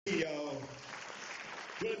Yo,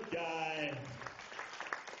 good guy,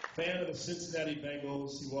 fan of the Cincinnati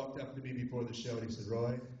Bengals. He walked up to me before the show and he said,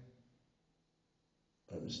 "Roy,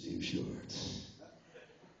 I'm Steve Shorts."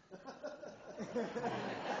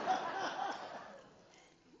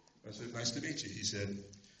 I said, "Nice to meet you." He said,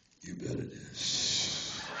 "You bet it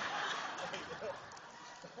is."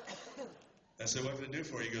 I said, "What can I do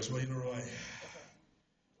for you?" He goes, "Well, you know, Roy,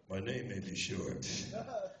 my name may be short,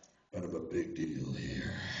 but I'm a big deal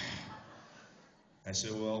here." I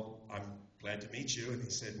said, "Well, I'm glad to meet you." And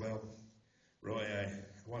he said, "Well, Roy, I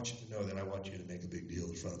want you to know that I want you to make a big deal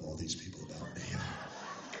in front of all these people about me.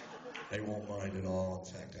 They won't mind at all.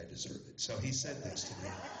 In fact, I deserve it." So he said this to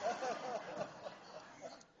me.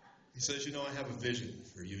 He says, "You know, I have a vision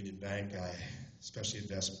for UnionBanc, especially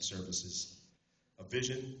investment services, a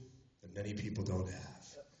vision that many people don't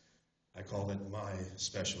have. I call it my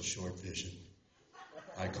special short vision.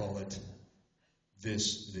 I call it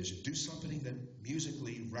this vision. Do something that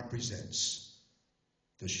musically represents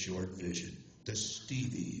the short vision, the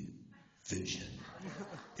Stevie vision."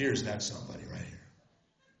 Here's that somebody right here.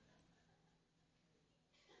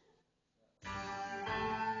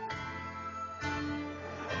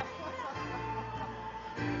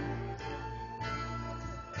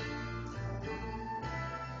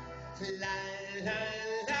 La la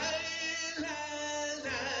la la la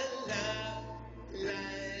la la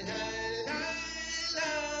la la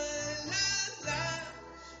la la.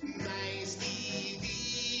 My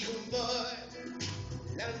Stevie boy,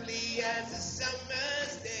 lovely as a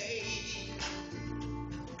summer's day.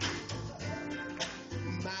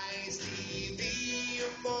 My Stevie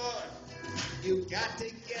boy, you got to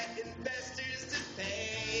get investors to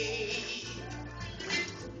pay.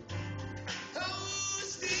 Oh,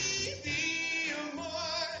 Stevie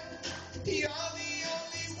Moore, you're the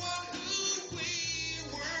only one who we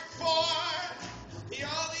work for.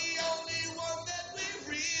 You're the only one that we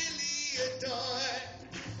really adore.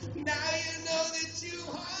 Now you know that you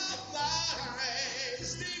are mine.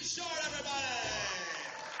 Steve Short, everybody.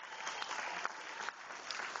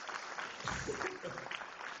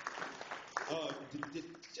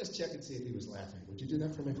 Just check and see if he was laughing. Would you do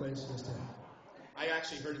that for me, please? I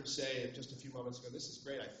actually heard him say just a few moments ago, "This is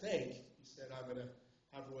great, I think." He said, "I'm going to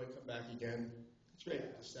have Roy come back again." It's great,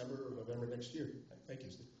 December or November next year. Thank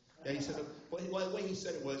you, Steve. Yeah, he said, well, the way he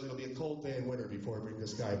said it was, it'll be a cold day in winter before I bring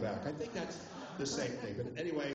this guy back. I think that's the same thing. But anyway.